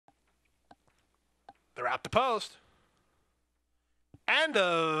They're at the post. And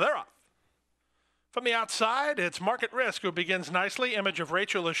they're off. From the outside, it's Market Risk, who begins nicely. Image of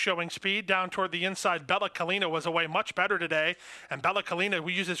Rachel is showing speed down toward the inside. Bella Kalina was away much better today, and Bella Kalina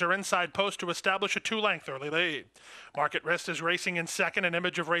uses her inside post to establish a 2-length early lead. Market Risk is racing in second, and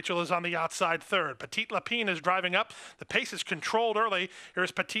Image of Rachel is on the outside third. Petite Lapine is driving up. The pace is controlled early.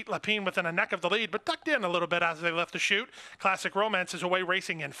 Here's Petite Lapine within a neck of the lead, but tucked in a little bit as they left the chute. Classic Romance is away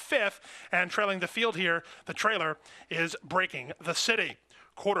racing in fifth, and trailing the field here, the trailer is Breaking the City.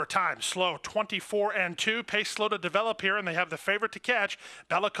 Quarter time slow, 24-2. Pace slow to develop here, and they have the favorite to catch,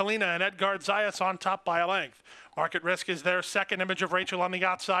 Bella Kalina and Edgard Zayas on top by a length. Market Risk is there second. Image of Rachel on the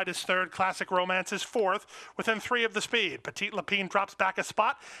outside is third. Classic Romance is fourth, within 3 of the speed. Petite Lapine drops back a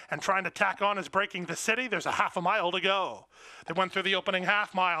spot, and trying to tack on is Breaking the City. There's a half a mile to go. They went through the opening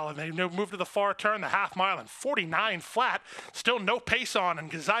half mile, and they moved to the far turn, the half mile, and 49 flat. Still no pace on,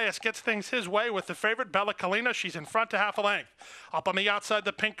 and Zayas gets things his way with the favorite, Bella Kalina. She's in front to half a length. Up on the outside,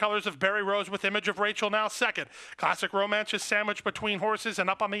 the pink colors of Berry Rose with Image of Rachel now second. Classic Romance is sandwiched between horses, and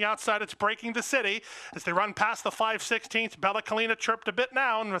up on the outside, it's Breaking the City. As they run past the 5/16, Bella Kalina chirped a bit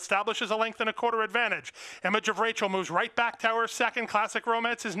now and establishes a length and a quarter advantage. Image of Rachel moves right back to her second. Classic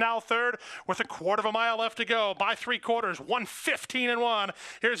Romance is now third with a quarter of a mile left to go. By 3/4, 1:15-1.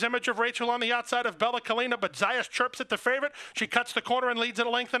 Here's Image of Rachel on the outside of Bella Kalina, but Zayas chirps at the favorite. She cuts the corner and leads at a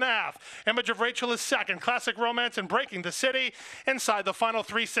length and a half. Image of Rachel is second. Classic Romance and Breaking the City inside the final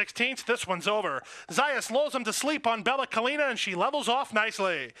 3/16. This one's over. Zayas lulls him to sleep on Bella Kalina, and she levels off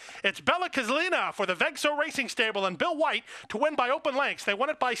nicely. It's Bella Kalina for the Vegso Racing Stable and Bill White to win by open lengths. They won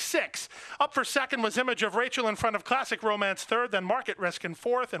it by 6. Up for second was Image of Rachel in front of Classic Romance third, then Market Risk in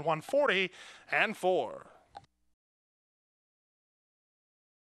fourth, and 140-4.